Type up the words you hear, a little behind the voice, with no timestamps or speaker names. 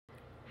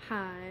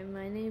Hi,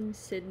 my name's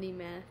Sydney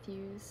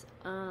Matthews.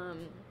 I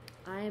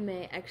am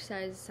a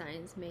exercise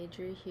science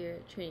major here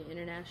at Trinity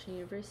International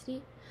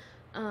University.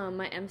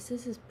 My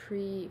emphasis is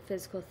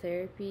pre-physical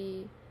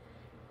therapy,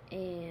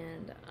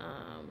 and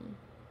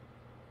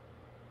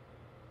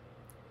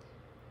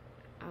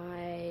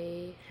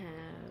I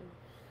have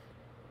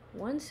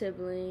one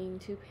sibling,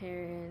 two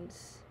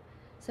parents.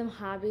 Some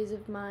hobbies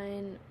of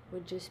mine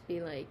would just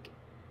be like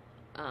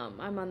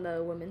I'm on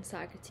the women's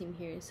soccer team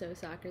here, so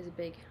soccer is a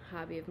big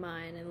hobby of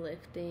mine, and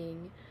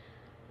lifting.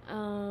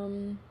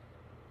 Um,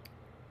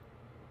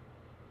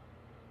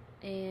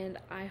 and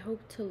I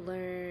hope to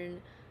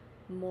learn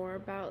more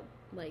about,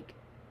 like,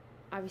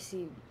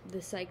 obviously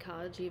the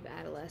psychology of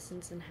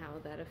adolescence and how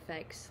that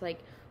affects, like,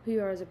 who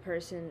you are as a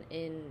person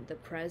in the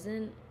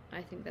present.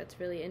 I think that's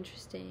really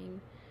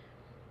interesting.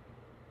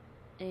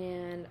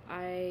 And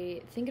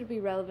I think it'd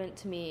be relevant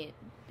to me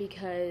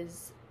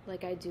because,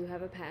 like, I do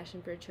have a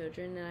passion for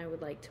children and I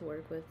would like to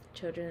work with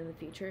children in the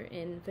future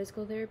in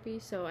physical therapy,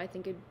 so I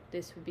think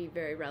this would be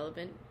very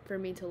relevant for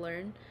me to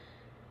learn.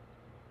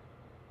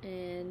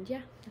 And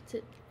yeah, that's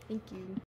it. Thank you.